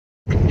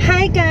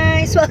Hi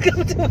guys!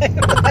 Welcome to my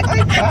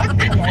vlog.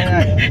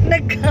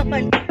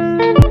 Nagkamali.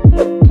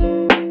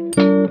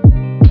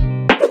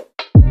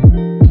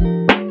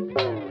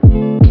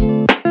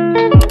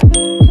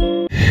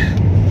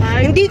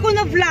 Hindi ko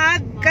na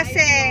vlog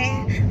kasi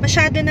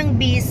masyado nang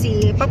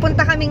busy.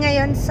 Papunta kami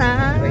ngayon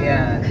sa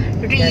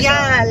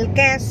Real,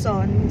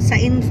 Quezon. Sa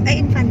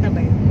Infanta ba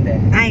yun? Hindi.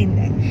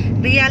 Hindi.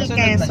 Real,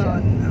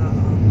 Quezon.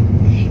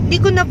 Hindi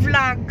ko na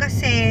vlog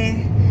kasi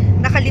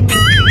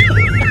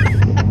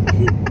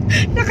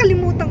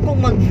nakalimutan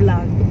kong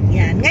mag-vlog.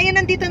 Yan. Ngayon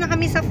nandito na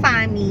kami sa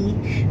Fanny.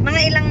 Mga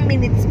ilang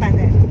minutes pa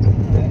na.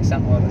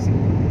 Isang oras.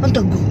 Ang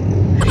tago.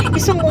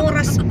 Isang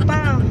oras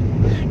pa.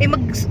 Eh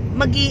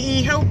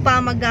mag-iihaw pa,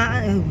 oh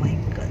my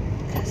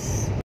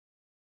goodness.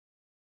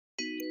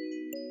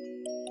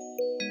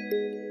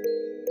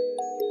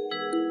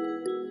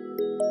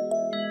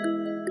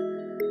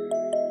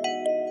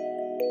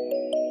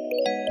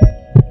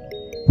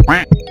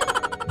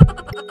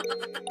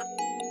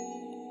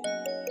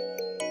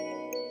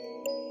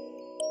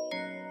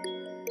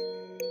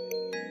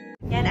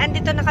 Yan,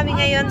 andito na kami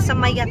ngayon sa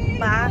Mayat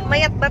ba?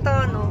 Mayat ba to,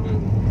 no?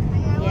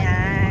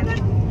 Yan.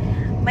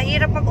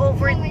 Mahirap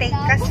mag-overtake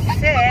kasi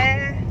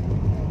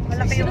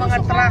malaki yung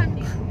mga truck.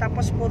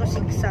 Tapos puro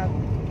sigsag.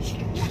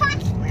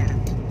 Yan.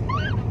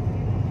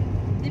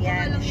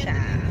 Yan siya.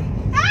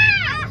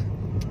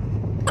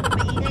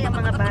 Maingay ang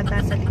mga bata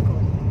sa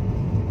likod.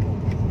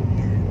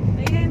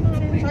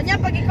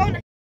 Sonya, pag ikaw na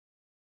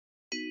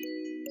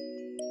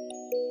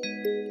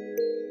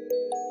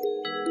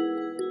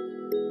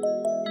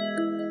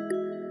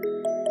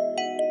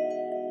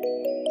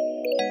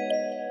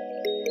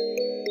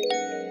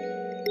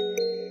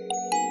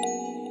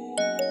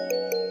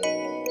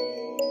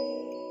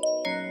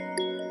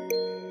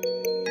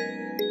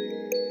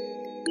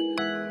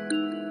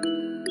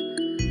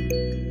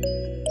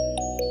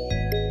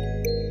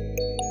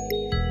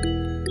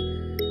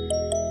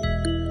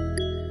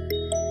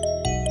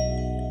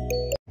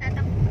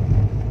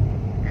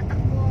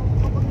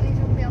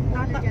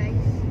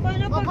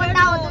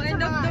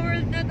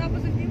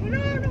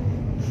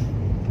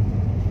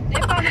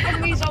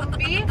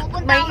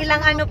may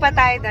ilang ano pa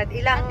tayo, Dad?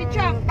 Ilang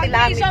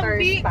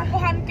kilometers pa.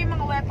 Kukuhan ko yung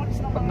mga weapons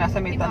na pag nasa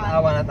may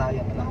tanawa na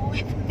tayo.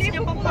 Hindi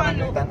po po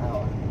ano.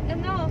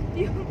 Ano?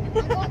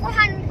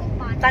 Kukuhan ko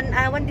pa.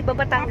 Tanawan, di ba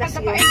Batangas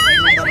yun?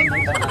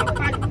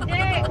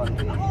 Hindi.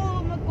 Ako,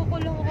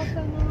 magkukulong ako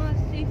sa mga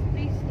safe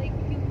place like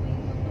yung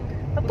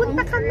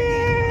Papunta kami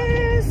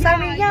sa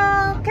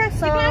Real,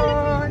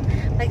 Quezon.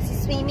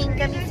 Magsiswimming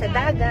kami sa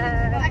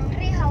dagat.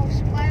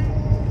 Treehouse.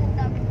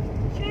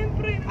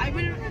 Siyempre, I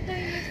will.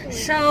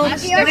 So,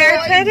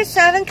 we're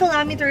 27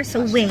 kilometers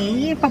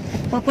away.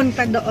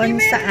 Papunta doon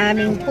sa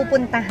aming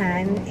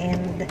pupuntahan.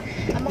 And,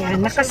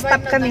 yan,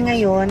 nakastop kami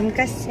ngayon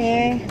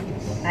kasi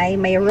ay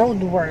may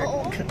road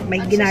work. May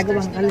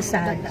ginagawang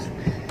kalsada.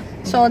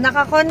 So,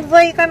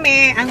 naka-convoy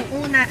kami. Ang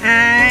una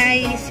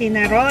ay si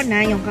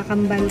Narona, yung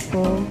kakambal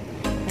ko.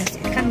 Tapos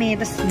kami,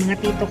 tapos mga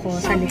tito ko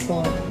sa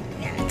likod.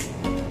 Yan.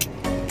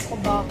 Ako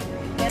ba?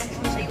 Meron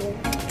ko sa'yo.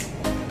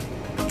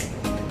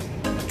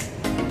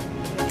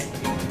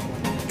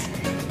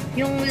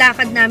 Yung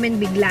lakad namin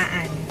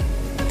biglaan.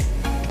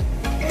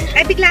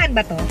 Ay, biglaan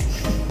ba to?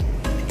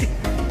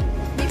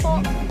 Hindi po.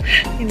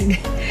 Hindi.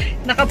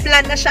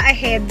 Nakaplan na siya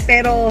ahead,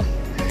 pero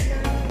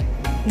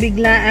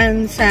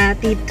biglaan sa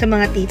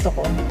mga tito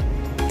ko.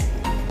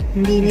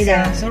 Hindi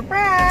nila. It's a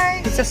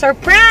surprise! It's a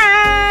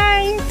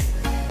surprise!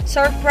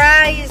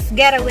 Surprise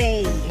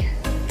getaway!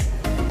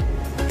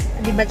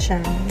 Di ba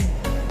siya?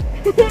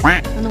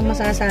 Anong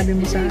masasabi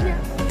mo sa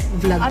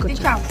vlog ko? Ate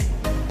Chow.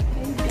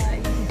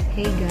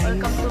 Hey guys.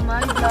 Welcome to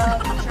my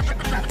vlog.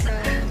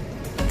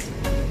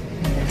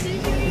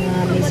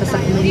 May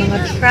sasakyan ng mga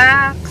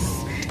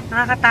trucks.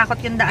 Nakakatakot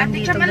yung daan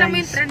dito, Ate,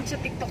 guys. trend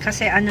sa TikTok.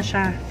 Kasi ano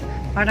siya,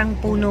 parang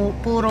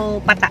puro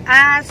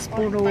pataas,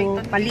 puro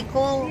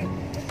paliko.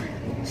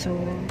 So,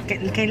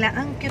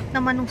 kailangan cute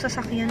naman nung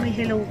sasakyan, may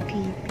Hello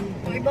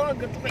Kitty. Yung iba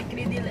nga gato kay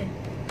Credil eh.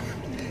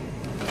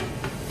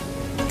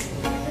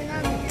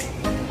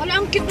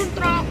 Wala, ang cute ng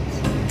truck.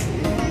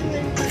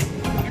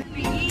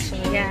 So,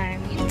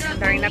 yan.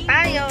 Start na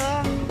tayo.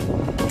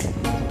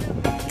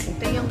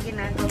 Ito yung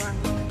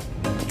ginagawang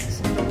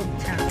road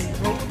town.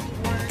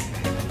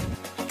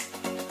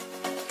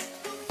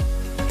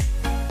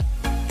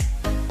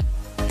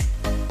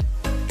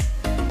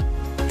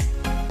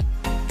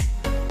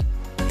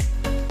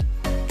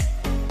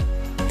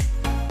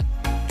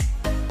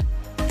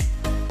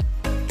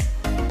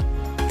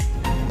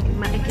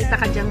 Makikita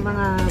ka dyang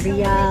mga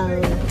real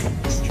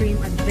extreme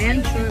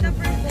adventure.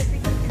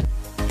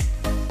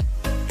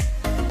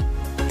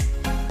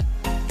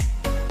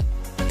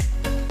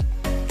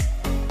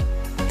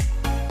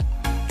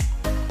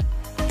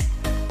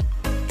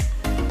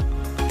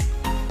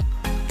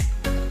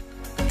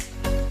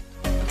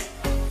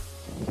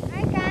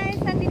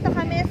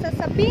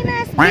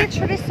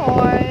 Beach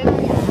Resort.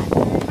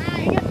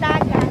 Ayan. Yung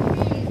dagat.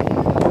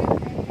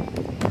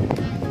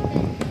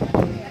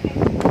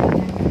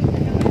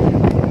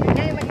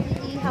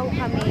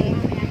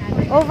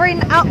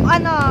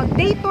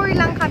 day tour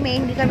lang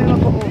kami, hindi kami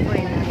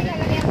mag-overnight.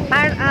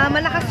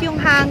 Malakas yung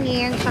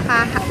hangin,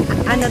 saka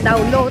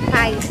low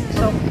tide.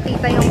 So,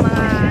 kita yung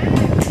mga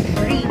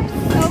reefs.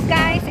 So,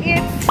 guys,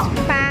 it's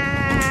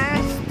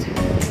past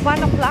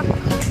 1 o'clock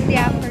in the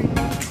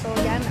afternoon. So,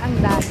 yan ang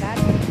dagat.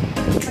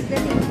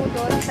 Pagdating po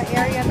doon sa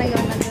area na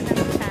yun, nandun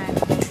ang sand.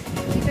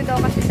 Dito daw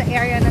kasi sa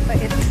area na to,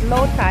 it's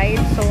low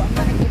tide. So, ang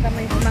makikita mo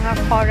yung mga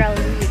coral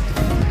reefs.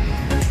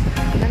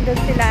 Nandun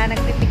sila,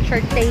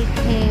 nagpipicture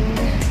taking.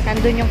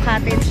 Nandun yung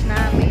cottage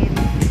namin.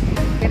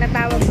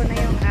 Pinatawag ko na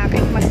yung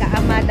aking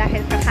mag-aama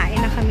dahil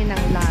kakain na kami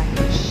ng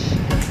lunch.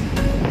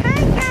 Hi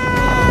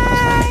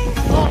guys!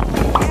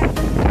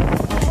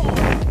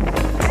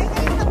 Hi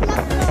guys sa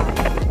vlog ko!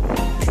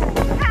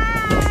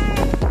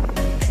 Hi!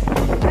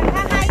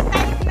 Nagka-high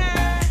tide na!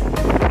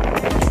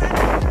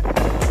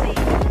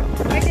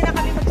 Pwede na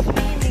kami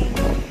mag-swimming.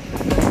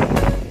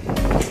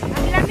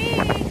 Ang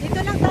lamig!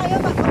 Dito lang tayo.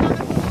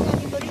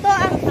 Ito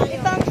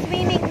ang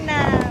swimming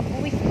na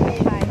buwis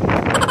buhay.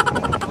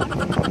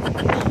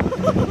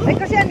 Ay,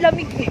 kasi ang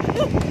lamig eh.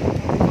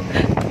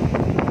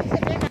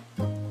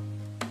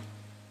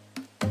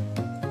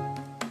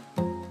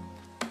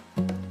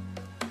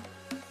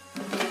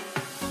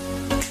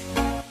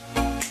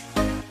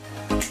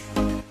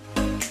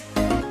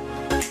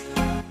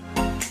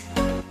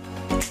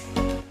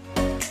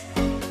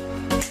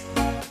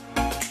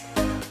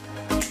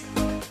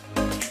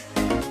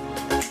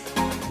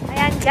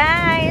 Ayan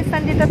guys,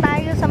 nandito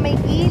tayo sa may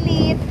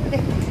gilid.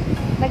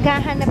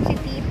 Naghahanap si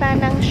tita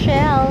ng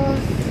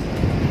shells.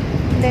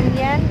 Then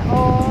yan,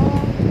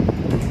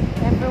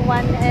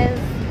 everyone is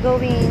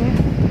going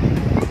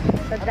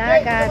sa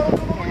dagat.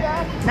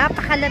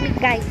 Napakalamig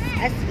guys,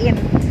 as in,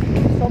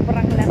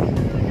 sobrang lamig.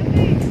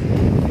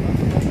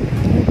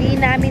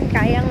 Hindi namin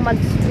kayang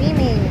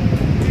mag-swimming.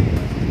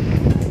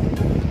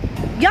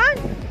 Yan!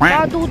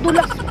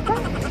 Madudulas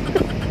pa.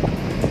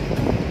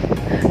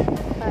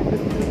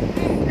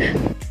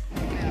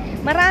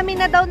 Marami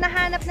na daw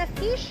nahanap na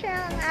seashell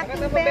ang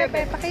aking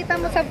bebe. Pakita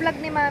mo sa vlog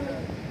ni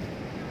Mami.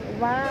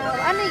 Wow!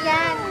 Ano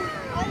yan?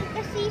 All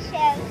the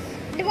seashells.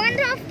 The one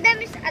of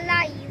them is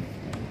alive.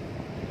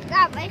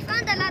 Gab, I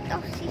found a lot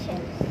of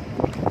seashells.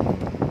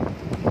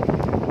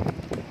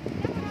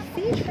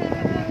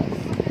 Seashells.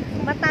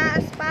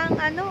 Mataas pa ang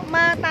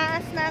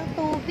mataas na ang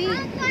tubig.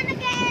 Found one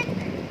again.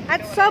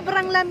 At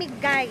sobrang lamig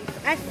guys.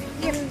 As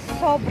in,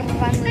 sobrang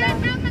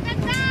lamig.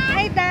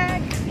 Hi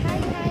Dad!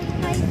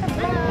 Hi sa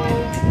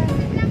vlog.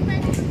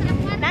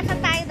 Nasa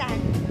tayo Dad?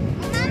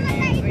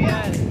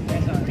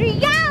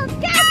 Real!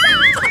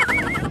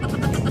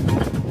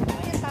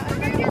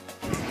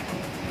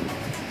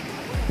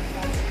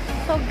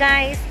 So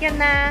guys, yan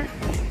na.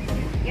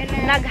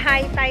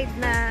 Nag-high tide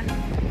na.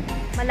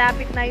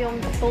 Malapit na yung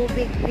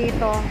tubig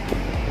dito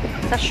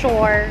sa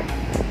shore.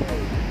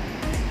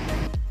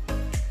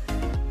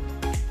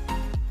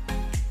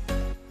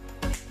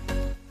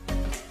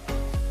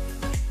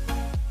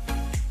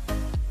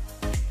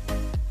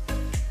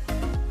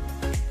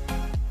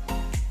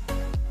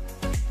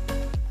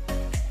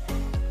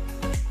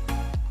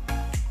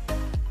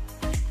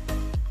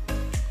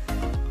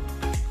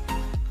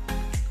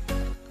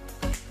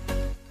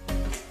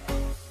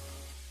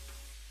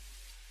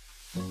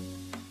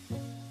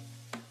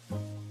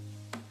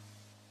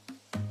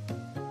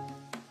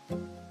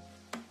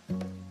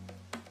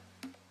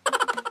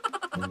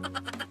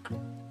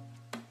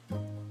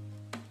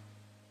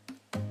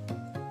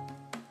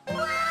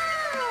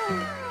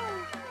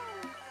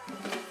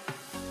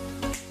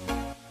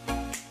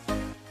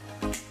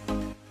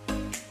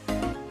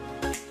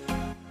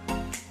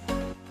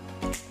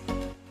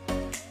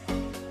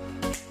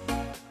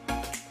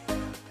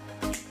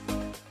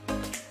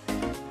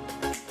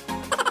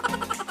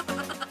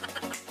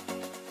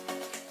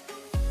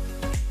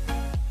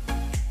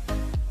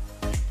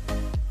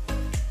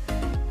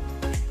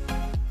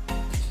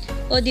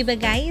 O diba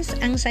guys,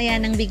 ang saya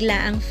ng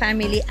biglaang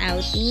family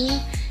outing.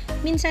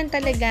 Minsan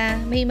talaga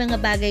may mga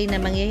bagay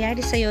na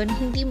mangyayari sa'yo na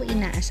hindi mo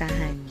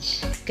inaasahan.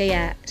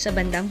 Kaya sa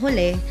bandang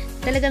huli,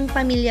 talagang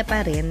pamilya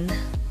pa rin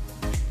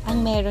ang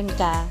meron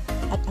ka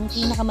at ang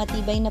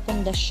pinakamatibay na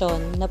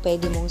pundasyon na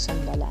pwede mong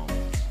sandalan.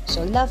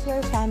 So love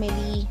your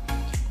family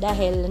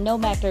dahil no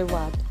matter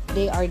what,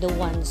 they are the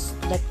ones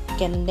that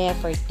can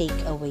never take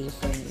away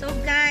from you. So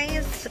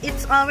guys,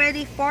 it's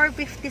already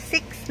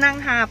 4:56 ng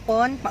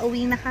hapon.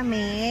 Pauwi na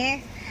kami.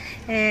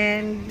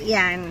 And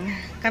yan,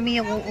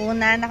 kami yung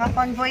uuna.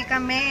 Naka-convoy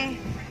kami.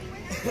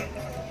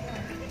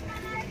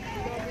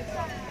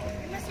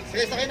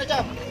 Sige, sakay na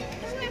dyan.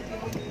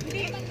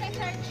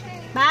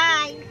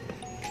 Bye!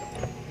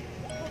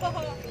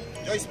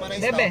 Joyce, Manay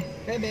Bebe.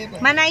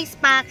 Manay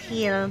Spa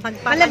Hill.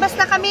 Palabas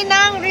na kami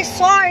ng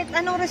resort.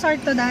 Anong resort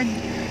to, Dad?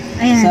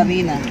 Ayan.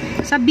 Sarina.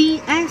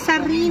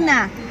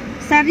 Sarina.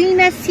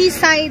 Sarina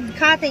Seaside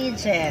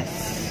Cottages.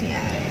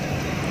 Yan.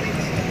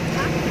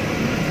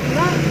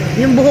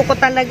 Yung buho ko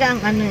talaga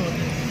ang ano eh.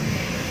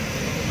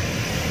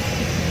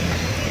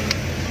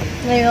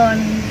 Ngayon,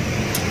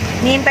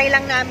 nihintay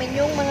lang namin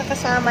yung mga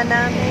kasama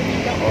namin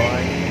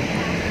doon.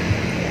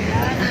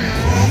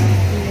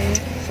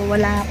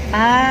 wala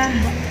pa.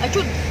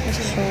 Achut!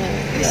 So,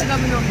 Please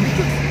kami no.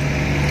 Achut!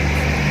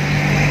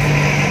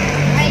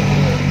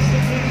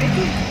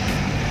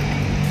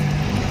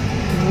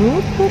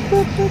 whoop, whoop,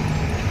 whoop, whoop.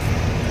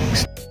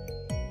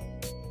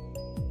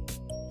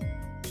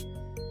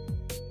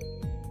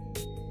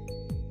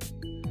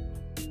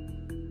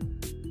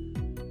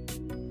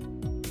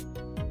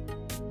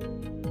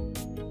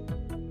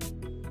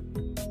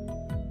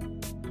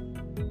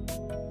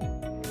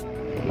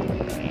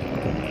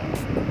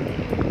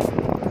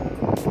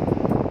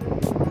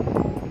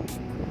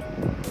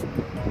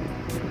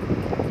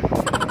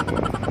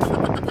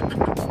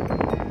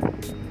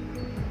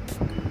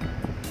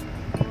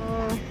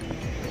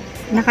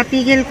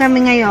 Nakatigil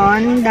kami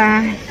ngayon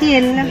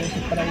dahil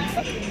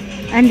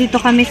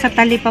andito kami sa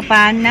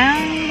talipapa ng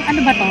ano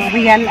ba to?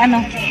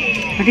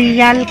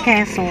 Real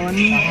Quezon.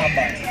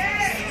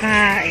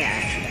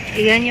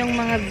 Ayan yung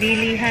mga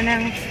bilihan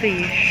ng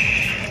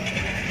fish.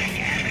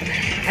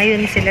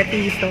 Ayun sila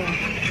Tito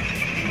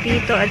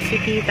at si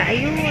Tita.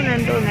 Ayun,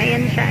 nandun.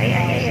 Ayan siya.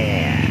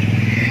 Ayan.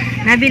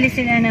 Nabili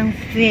sila ng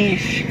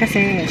fish.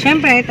 Kasi,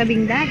 syempre,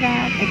 tabing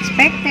dagat.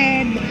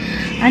 Expected.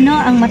 Ano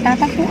ang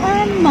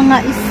matatagpuan? Mga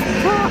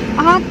isda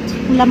at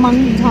lamang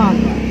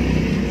dagat.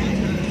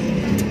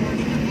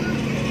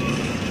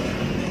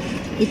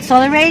 It's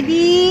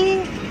already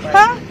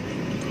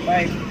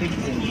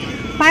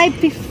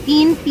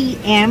 5:15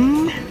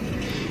 p.m.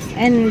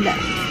 And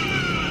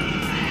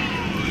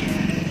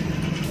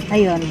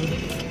ayun.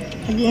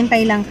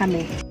 Nag-iintay lang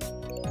kami.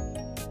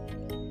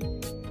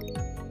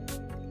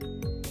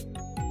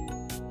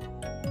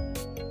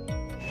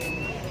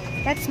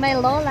 That's my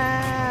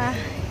Lola.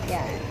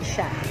 Yan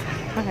siya.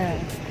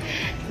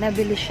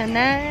 Nabili siya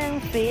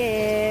ng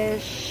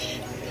fish.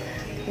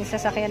 Yung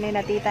sasakyan ni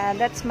na tita.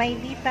 That's my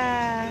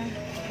tita.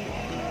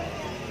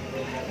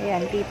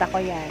 Ayan, tita ko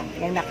yan.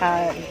 Yung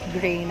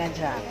naka-gray na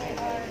jacket.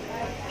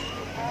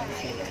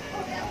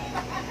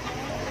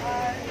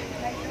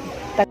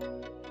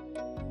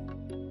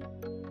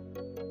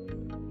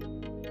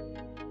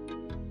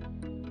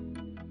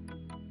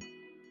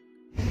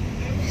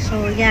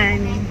 So,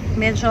 yan.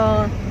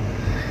 Medyo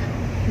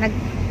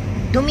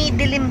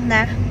dumidilim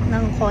na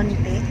ng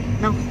konti.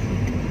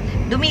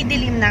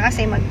 Dumidilim na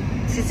kasi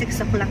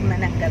mag-6 o'clock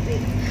na ng gabi.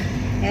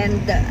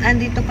 And,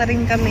 andito pa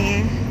rin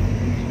kami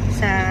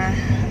sa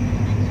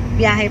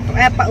biyahe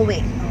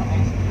pauwi.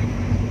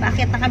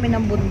 Paakyat na kami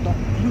ng bundok.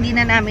 Hindi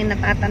na namin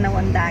natatanaw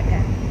ang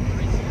dagat.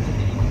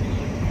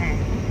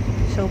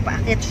 So,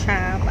 paakyat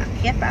siya.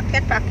 Paakyat.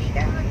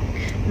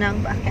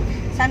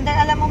 Sandal,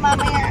 alam mo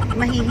mamaya,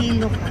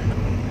 mahihilo ka.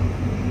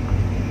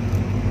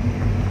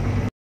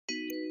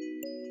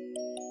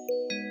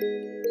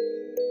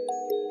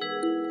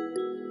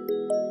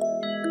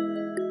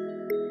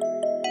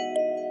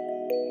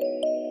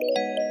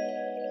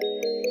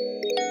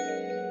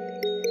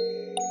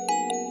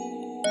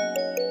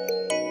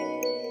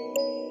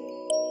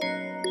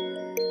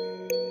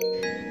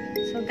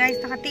 So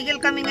guys, nakatigil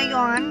kami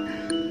ngayon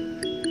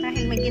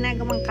dahil may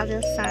ginagawang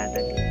kalsada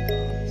dito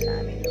sa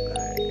aming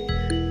lugar.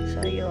 So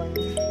yun,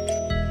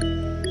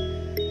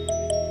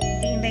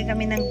 naghihintay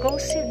kami ng go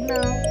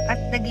signal at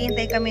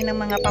naghihintay kami ng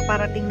mga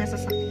paparating na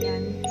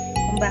sasakyan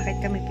kung bakit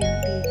kami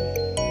pinatigil.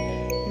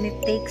 And it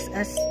takes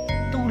us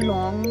too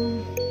long,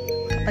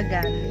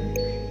 katagal,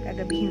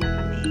 gagabihin na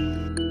kami.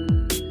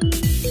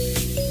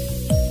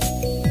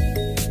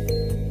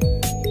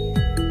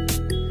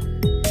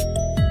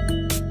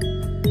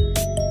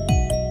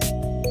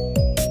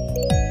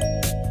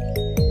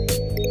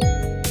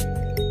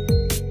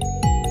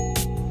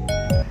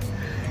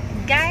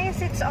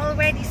 It's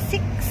already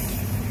 6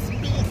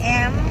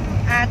 p.m.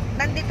 at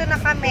nandito na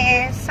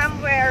kami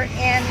somewhere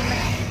in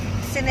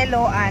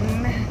Sineloan.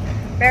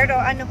 Pero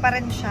ano pa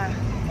rin siya?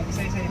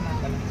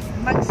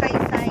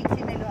 Magsaysay,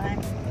 Sineloan.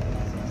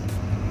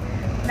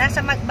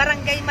 Nasa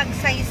barangay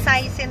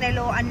Magsaysay,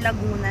 Sineloan,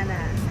 Laguna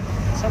na.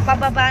 So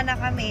pababa na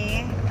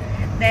kami.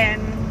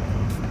 Then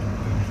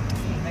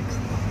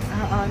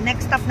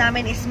next stop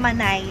namin is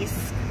Manay's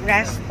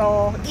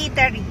Resto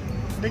Eatery.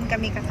 Doon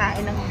kami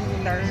kakain ng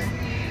dinner.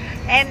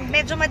 And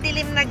medyo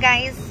madilim na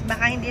guys,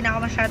 baka hindi na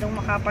ako masyadong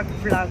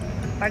makapag-vlog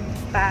pag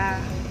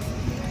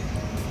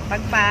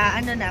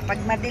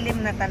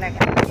madilim na talaga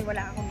kasi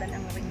wala akong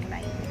dalang ring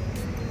light.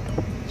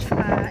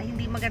 Tsaka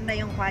hindi maganda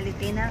yung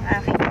quality ng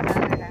aking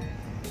camera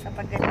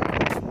kapag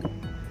ganito.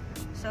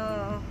 So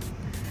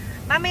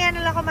mamaya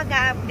na lang ako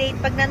mag-update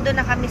pag nandun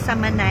na kami sa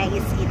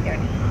Manay's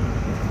Eatery.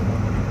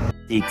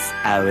 6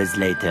 hours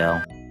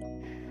later.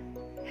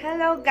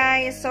 Hello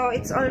guys, so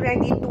it's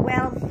already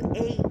 12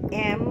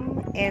 a.m.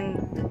 and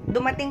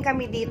dumating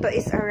kami dito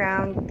is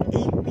around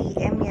 8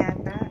 p.m.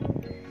 yata.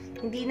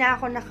 Hindi na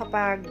ako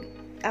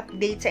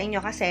nakapag-update sa inyo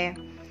kasi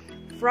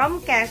from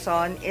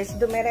Quezon is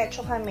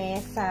dumiretso kami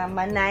sa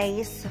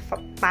Manay's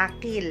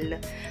Pakil.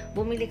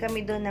 Bumili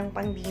kami doon ng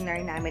pang-dinner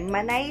namin.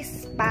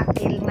 Manay's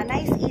Pakil,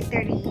 Manay's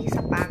Eatery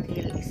sa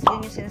Pakil is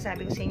yun yung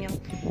sinasabi ko sa inyo,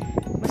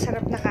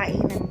 masarap na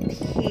kainan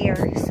here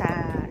sa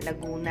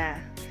Laguna,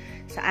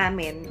 sa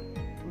amin.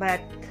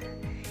 But,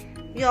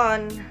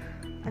 yun,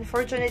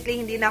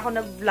 Unfortunately, hindi na ako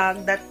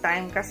nag-vlog that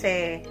time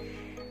kasi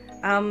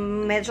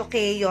medyo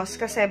chaos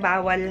kasi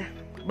bawal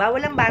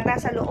ang bata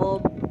sa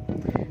loob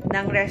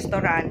ng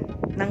restaurant,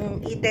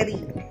 ng eatery.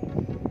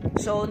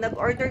 So,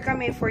 nag-order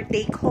kami for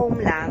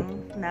take-home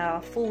lang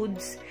na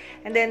foods.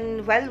 And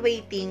then, while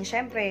waiting,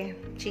 syempre,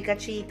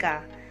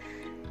 chika-chika.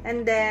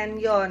 And then,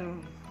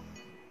 yon.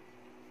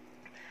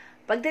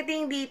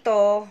 Pagdating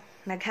dito,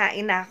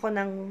 naghain na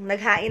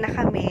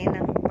kami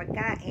ng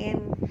pagkain.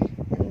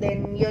 And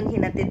then, yun,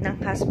 hinatid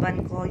ng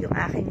husband ko, yung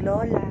aking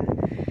lola.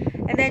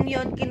 And then,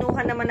 yun,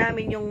 kinuha naman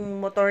namin yung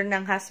motor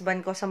ng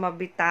husband ko sa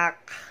Mabitak.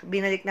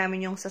 Binalik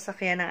namin yung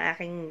sasakyan ng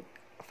aking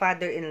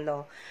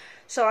father-in-law.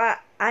 So,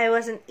 I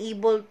wasn't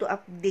able to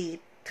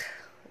update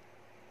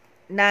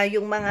na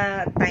yung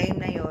mga time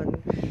na yon.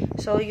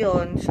 So,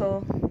 yun.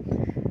 So,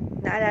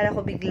 naalala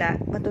ko bigla,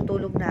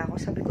 matutulog na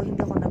ako. Sabi ko, hindi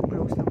ako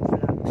nag-close ng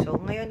vlog. So,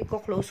 ngayon,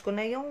 i-close ko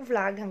na yung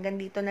vlog.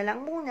 Hanggang dito na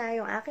lang muna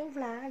yung aking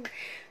vlog.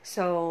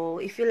 So,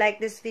 if you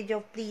like this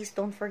video, please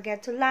don't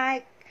forget to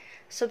like,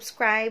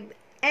 subscribe,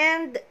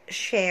 and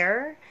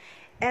share.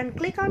 And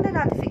click on the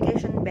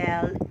notification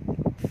bell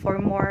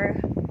for more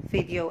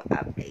video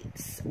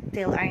updates.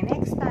 Till our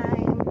next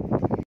time.